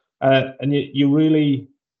 And you really...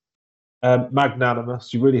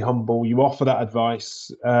 magnanimous, you're really humble, you offer that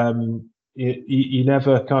advice. You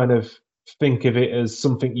never kind of think of it as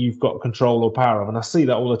something you've got control or power of, and I see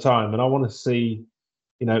that all the time, and I want to see,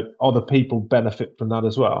 you know, other people benefit from that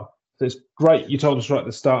as well. So it's great you told us right at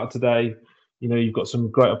the start of today, you know, you've got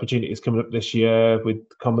some great opportunities coming up this year with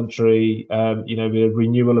commentary, you know, with a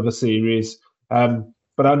renewal of a series,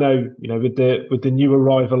 but I know, you know, with the new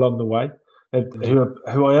arrival on the way,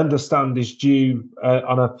 who I understand is due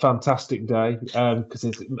on a fantastic day, because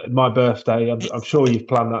it's my birthday. I'm sure you've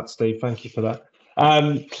planned that, Steve. Thank you for that.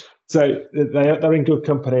 So they're in good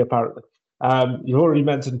company, apparently. You've already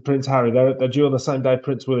mentioned Prince Harry. They're due on the same day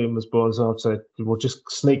Prince William was born, so we'll just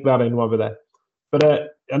sneak that in while we're there. But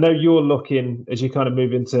I know you're looking, as you kind of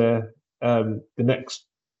move into the next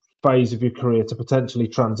phase of your career, to potentially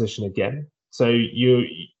transition again. So you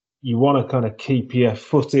want to kind of keep your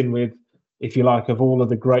foot in with, if you like, of all of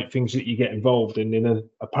the great things that you get involved in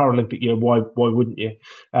a Paralympic year. Why wouldn't you?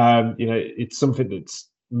 You know, it's something that's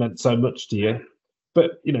meant so much to you.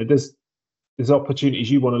 But, you know, there's opportunities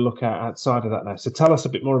you want to look at outside of that now. So tell us a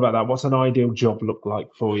bit more about that. What's an ideal job look like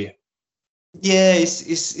for you? Yeah,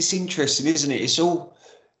 it's interesting, isn't it? It's all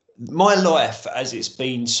my life as it's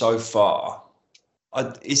been so far.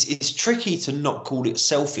 It's tricky to not call it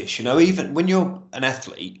selfish. You know, even when you're an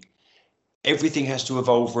athlete, everything has to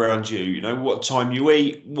evolve around you. You know, what time you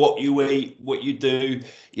eat, what you do.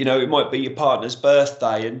 You know, it might be your partner's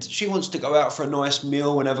birthday and she wants to go out for a nice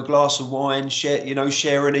meal and have a glass of wine,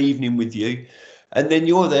 share an evening with you. And then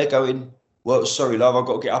you're there going, well, sorry, love, I've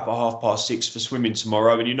got to get up at 6:30 for swimming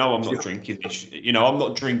tomorrow. And you know, I'm not drinking this, I'm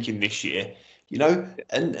not drinking this year,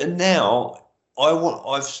 and now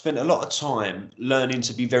I've spent a lot of time learning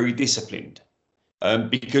to be very disciplined,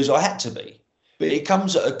 because I had to be. But it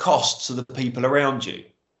comes at a cost to the people around you,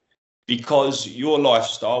 because your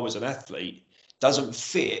lifestyle as an athlete doesn't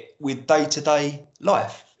fit with day-to-day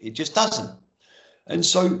life. It just doesn't. And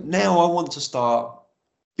so now I want to start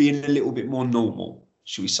being a little bit more normal,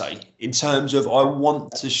 should we say, in terms of I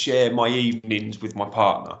want to share my evenings with my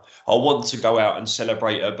partner. I want to go out and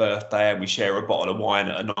celebrate her birthday and we share a bottle of wine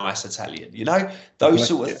at a nice Italian, those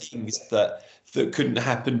sort of things that couldn't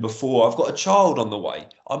happen before. I've got a child on the way.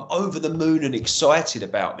 I'm over the moon and excited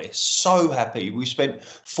about this. So happy. We spent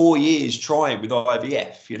 4 years trying with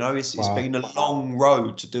IVF. It's been a long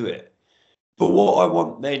road to do it. But what I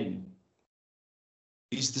want then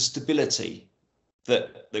is the stability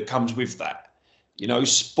that comes with that.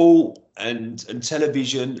 Sport and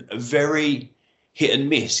television are very hit and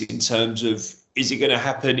miss in terms of is it going to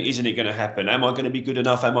happen? Isn't it going to happen? Am I going to be good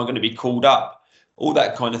enough? Am I going to be called up? All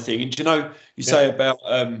that kind of thing. And you know, you say about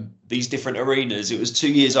these different arenas. It was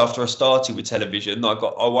 2 years after I started with television, I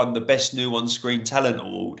won the best new on-screen talent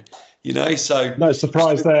award. You know, so no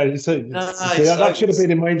surprise there. You see, that should have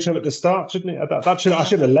been in my intro at the start, shouldn't it? I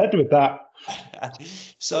should have led with that.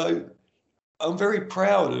 So I'm very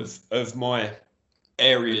proud of my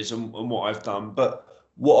areas and what I've done. But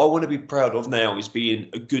what I want to be proud of now is being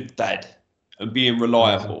a good dad and being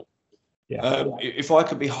reliable. If I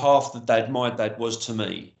could be half the dad my dad was to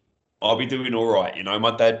me, I'll be doing all right. You know,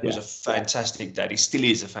 my dad was a fantastic dad. He still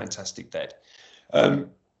is a fantastic dad.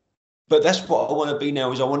 But that's what I want to be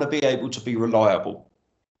now, is I want to be able to be reliable.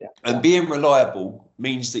 And being reliable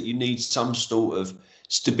means that you need some sort of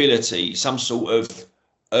stability, some sort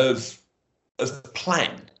of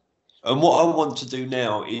plan. And what I want to do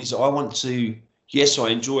now is I want to, yes, I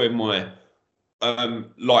enjoy my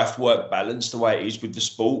life-work balance the way it is with the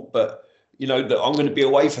sport, but you know that I'm going to be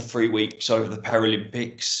away for 3 weeks over the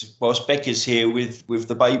Paralympics, whilst Becca's here with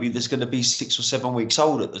the baby that's going to be 6 or 7 weeks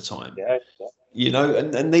old at the time. You know,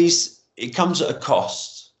 and it comes at a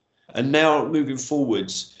cost. And now moving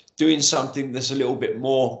forwards, doing something that's a little bit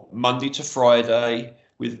more Monday to Friday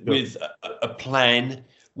with a plan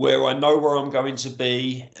where I know where I'm going to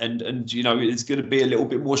be, and you know, it's going to be a little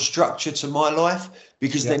bit more structure to my life,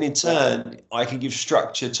 because then in turn I can give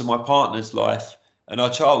structure to my partner's life and our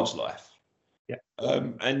child's life.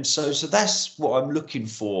 And so that's what I'm looking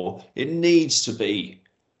for. It needs to be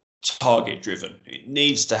target driven. It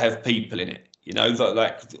needs to have people in it. You know,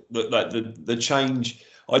 like the change.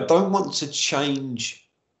 I don't want to change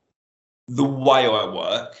the way I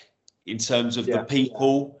work in terms of the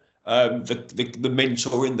people, the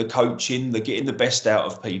mentoring, the coaching, the getting the best out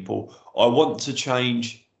of people. I want to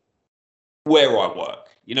change where I work.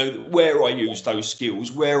 You know, where I use those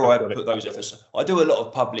skills, where I put those efforts. I do a lot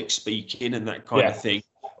of public speaking and that kind of thing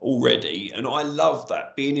already. And I love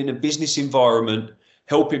that. Being in a business environment,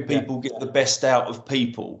 helping people get the best out of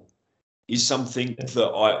people is something that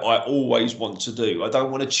I always want to do. I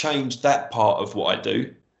don't want to change that part of what I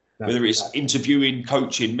do, whether it's interviewing,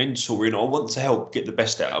 coaching, mentoring. I want to help get the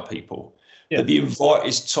best out of people. But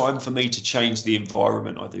it's time for me to change the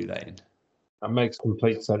environment I do that in. That makes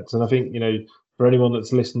complete sense. And I think, you know, for anyone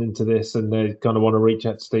that's listening to this and they kind of want to reach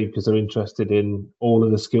out to Steve because they're interested in all of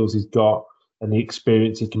the skills he's got and the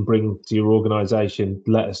experience he can bring to your organisation,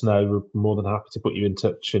 let us know. We're more than happy to put you in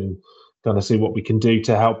touch and kind of see what we can do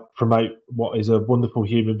to help promote what is a wonderful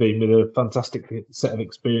human being with a fantastic set of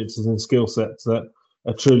experiences and skill sets that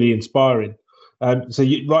are truly inspiring. So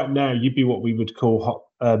right now, you'd be what we would call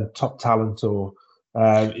top talent, or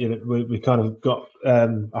you know, we kind of got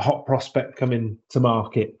a hot prospect coming to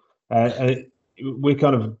market, and we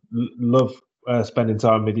kind of love spending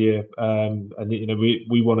time with you, and you know,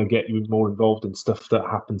 we want to get you more involved in stuff that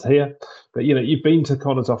happens here. But you know, you've been to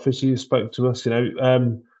Connor's office, you spoke to us. You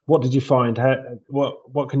know, what did you find?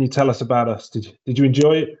 What can you tell us about us? Did you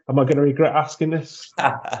enjoy it? Am I going to regret asking this?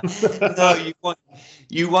 No,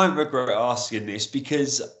 you won't regret asking this,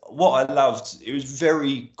 because what I loved, it was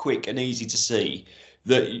very quick and easy to see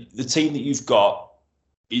that the team that you've got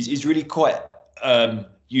is really quite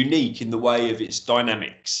unique in the way of its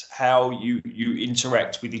dynamics, how you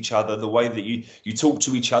interact with each other, the way that you talk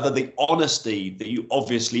to each other, the honesty that you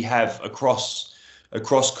obviously have across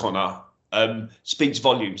Connor speaks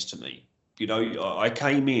volumes to me. You know, I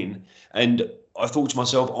came in and I thought to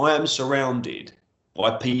myself, I am surrounded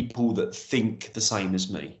by people that think the same as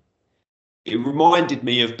me. It reminded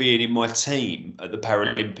me of being in my team at the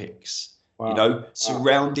Paralympics. Wow. You know,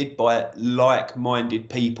 surrounded by like-minded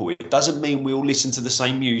people. It doesn't mean we all listen to the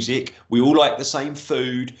same music, we all like the same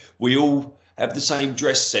food, we all have the same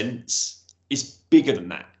dress sense. It's bigger than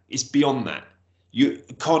that. It's beyond that.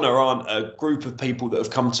 Connor aren't a group of people that have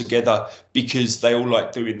come together because they all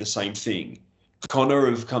like doing the same thing. Connor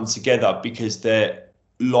have come together because they're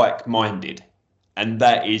like-minded, and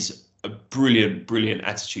that is a brilliant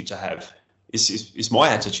attitude to have. It's my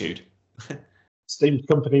attitude. Steam's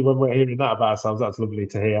company when we're hearing that about ourselves. That's lovely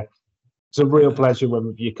to hear. It's a real pleasure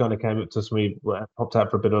when you kind of came up to us. We popped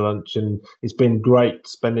out for a bit of lunch, and it's been great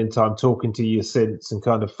spending time talking to you since and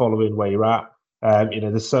kind of following where you're at. You know,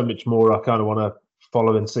 there's so much more I kind of want to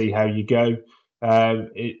follow and see how you go.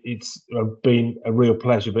 It's been a real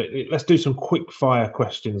pleasure. But let's do some quick fire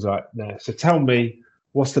questions right now. So tell me,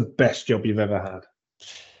 what's the best job you've ever had?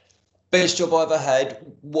 Best job I ever had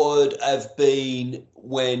would have been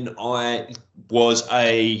when I was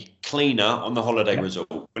a cleaner on the holiday resort.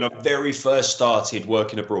 When I very first started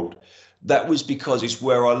working abroad. That was because it's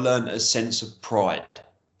where I learned a sense of pride.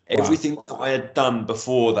 Everything that I had done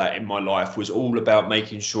before that in my life was all about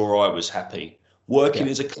making sure I was happy. Working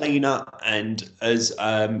as a cleaner and as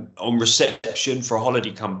on reception for a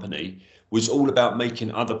holiday company was all about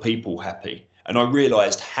making other people happy. And I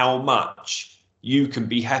realised how much you can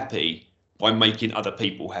be happy by making other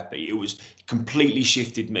people happy. It was completely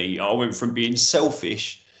shifted me. I went from being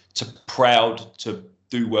selfish to proud to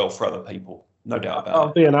do well for other people. No doubt about it.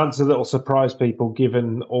 That'll be an answer that will surprise people,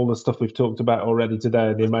 given all the stuff we've talked about already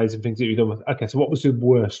today, the amazing things that you've done. Okay, so what was the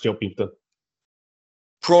worst job you've done?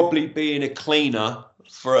 Probably being a cleaner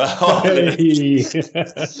for a holiday.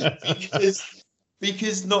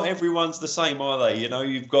 because not everyone's the same, are they? You know,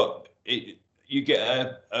 you've got it. You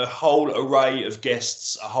get a whole array of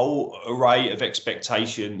guests, a whole array of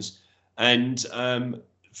expectations, and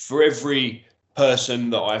for every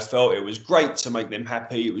person that I felt, it was great to make them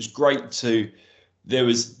happy. It was great there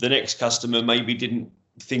was the next customer maybe didn't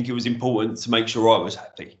think it was important to make sure I was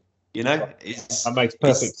happy. You know, that makes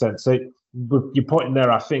perfect sense. So you're pointing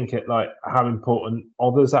there, I think, at like how important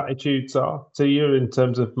others' attitudes are to you in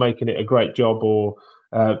terms of making it a great job or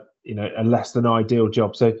a less than ideal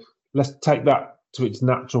job. So let's take that to its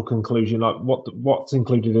natural conclusion. Like what's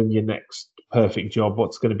included in your next perfect job?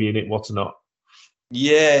 What's going to be in it? What's not?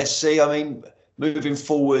 Yeah. See, I mean, moving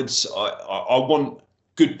forwards, I want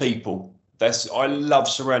good people. I love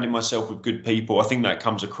surrounding myself with good people. I think that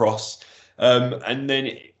comes across. And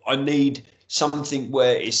then I need something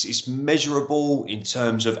where it's measurable in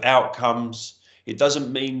terms of outcomes. It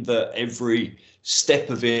doesn't mean that every step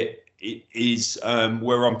of it is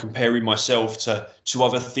where I'm comparing myself to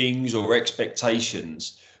other things or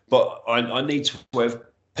expectations. But I need to have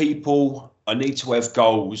people, I need to have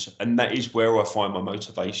goals, and that is where I find my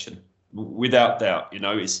motivation. Without doubt, you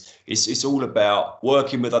know, it's all about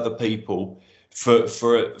working with other people for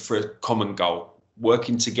a common goal,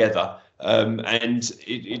 working together. And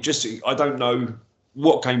it just, I don't know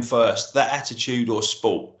what came first, that attitude or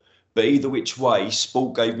sport, but either which way,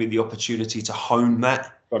 sport gave me the opportunity to hone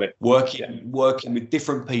that. Got it. Working with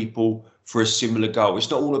different people for a similar goal.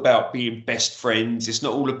 It's not all about being best friends. It's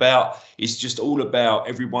just all about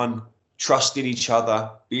everyone trusting each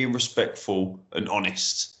other, being respectful and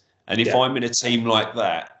honest. And if I'm in a team like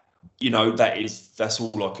that, you know, that's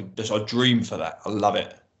all I dream for that. I love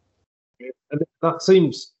it. And that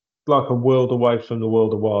seems like a world away from the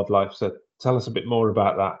world of wildlife. So tell us a bit more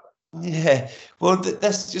about that. Yeah, well,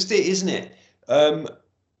 that's just it, isn't it?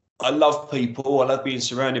 I love people. I love being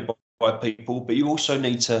surrounded by people, but you also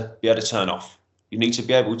need to be able to turn off. You need to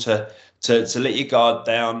be able to let your guard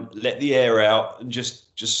down, let the air out, and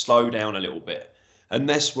just slow down a little bit. And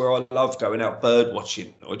that's where I love going out bird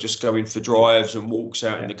watching or just going for drives and walks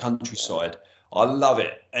out in the countryside. I love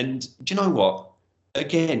it. And do you know what?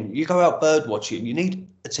 Again, you go out bird watching, you need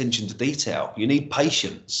attention to detail. You need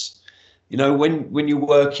patience. You know, when you're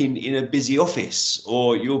working in a busy office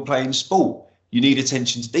or you're playing sport, you need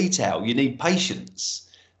attention to detail. You need patience.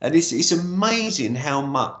 And it's amazing how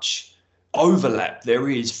much overlap there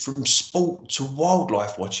is from sport to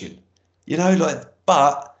wildlife watching. You know,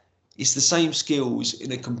 but it's the same skills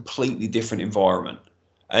in a completely different environment.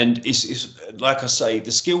 And it's like I say,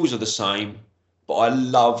 the skills are the same, but I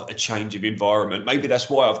love a change of environment. Maybe that's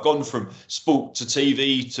why I've gone from sport to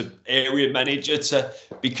TV to area manager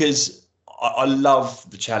because I love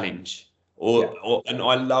the challenge. And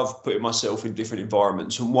I love putting myself in different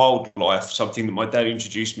environments. And wildlife, something that my dad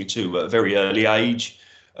introduced me to at a very early age,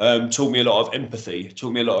 taught me a lot of empathy,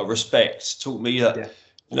 taught me a lot of respect, taught me that,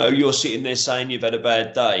 you know, you're sitting there saying you've had a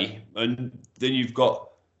bad day, and then you've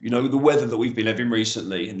got, you know, the weather that we've been having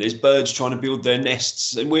recently, and there's birds trying to build their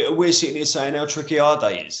nests, and we're sitting here saying how tricky our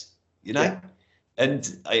day is, you know,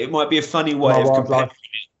 and it might be a funny way of comparing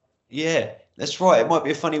it. Yeah, that's right. It might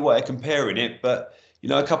be a funny way of comparing it, but you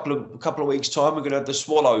know, a couple of weeks' time, we're going to have the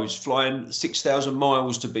swallows flying 6,000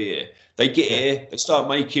 miles to be here. They get here, they start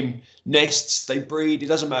making nests, they breed. It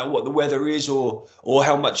doesn't matter what the weather is or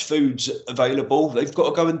how much food's available. They've got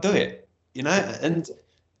to go and do it, you know. And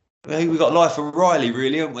we've got life of Riley,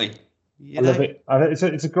 really, haven't we? I love it.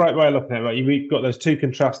 It's a great way of looking at it. Right? You've got those two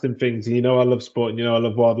contrasting things. You know, I love sport, and you know, I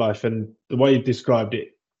love wildlife, and the way you've described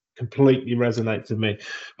it completely resonates with me.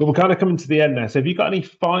 But we're kind of coming to the end now. So have you got any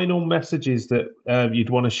final messages that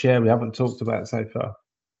you'd want to share we haven't talked about so far?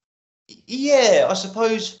 Yeah, I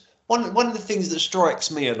suppose one of the things that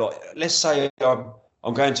strikes me a lot, let's say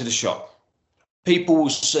I'm going to the shop. People will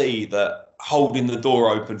see that holding the door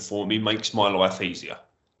open for me makes my life easier.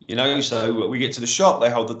 You know, so we get to the shop, they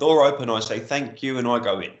hold the door open, I say thank you, and I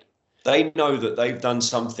go in. They know that they've done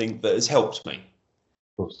something that has helped me.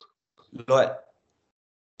 Of course. Like,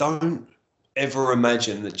 don't ever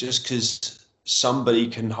imagine that just because somebody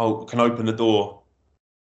can open the door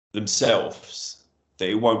themselves, that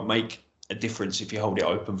it won't make a difference if you hold it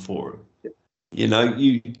open for them. You know,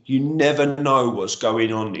 you never know what's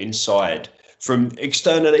going on inside. From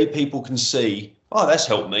externally, people can see, oh, that's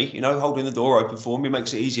helped me. You know, holding the door open for me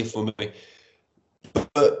makes it easier for me.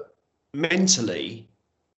 But mentally,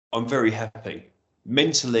 I'm very happy.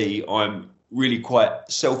 Mentally, I'm really quite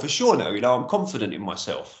self-assured now. You know, I'm confident in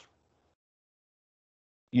myself.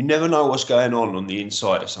 You never know what's going on the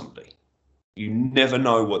inside of somebody. You never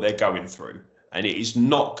know what they're going through. And it is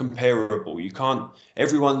not comparable. You can't,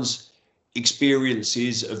 everyone's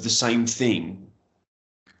experiences of the same thing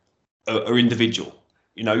are individual.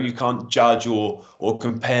 You know, you can't judge or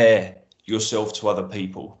compare yourself to other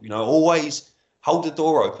people. You know, always hold the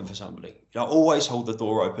door open for somebody. You know, always hold the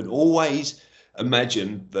door open. Always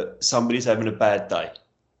imagine that somebody's having a bad day,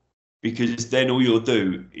 because then all you'll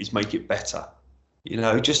do is make it better. You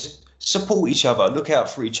know, just support each other, look out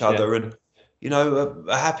for each other, and, you know,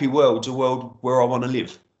 a happy world's a world where I want to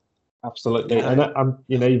live. Absolutely. You know? And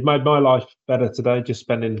you know, you've made my life better today, just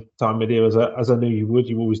spending time with you, as I knew you would.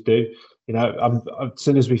 You always do. You know, as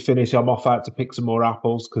soon as we finish, I'm off out to pick some more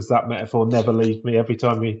apples, because that metaphor never leaves me every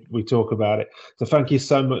time we talk about it. So thank you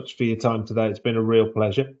so much for your time today. It's been a real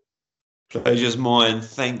pleasure. Pleasure's mine.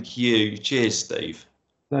 Thank you. Cheers, Steve.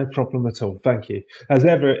 No problem at all. Thank you. As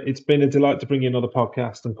ever, it's been a delight to bring you another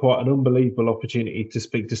podcast, and quite an unbelievable opportunity to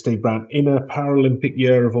speak to Steve Brown in a Paralympic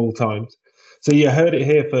year of all times. So you heard it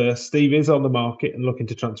here first. Steve is on the market and looking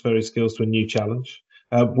to transfer his skills to a new challenge.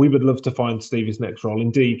 We would love to find Steve his next role.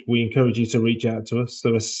 Indeed, we encourage you to reach out to us.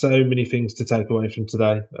 There are so many things to take away from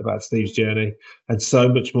today about Steve's journey, and so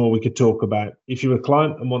much more we could talk about. If you're a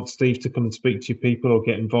client and want Steve to come and speak to your people or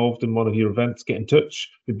get involved in one of your events, get in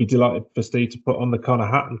touch. We'd be delighted for Steve to put on the kind of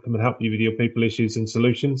hat and come and help you with your people issues and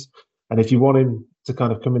solutions. And if you want him to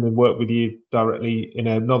kind of come in and work with you directly in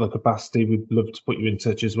another capacity, we'd love to put you in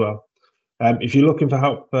touch as well. If you're looking for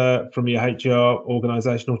help from your HR,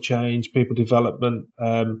 organisational change, people development,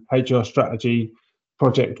 HR strategy,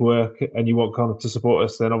 project work, and you want kind of to support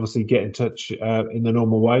us, then obviously get in touch in the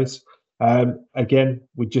normal ways. Again,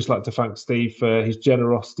 we'd just like to thank Steve for his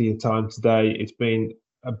generosity of time today. It's been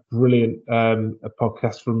a brilliant a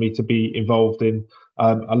podcast for me to be involved in.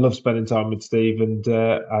 I love spending time with Steve, and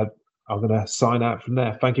I'm going to sign out from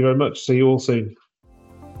there. Thank you very much. See you all soon.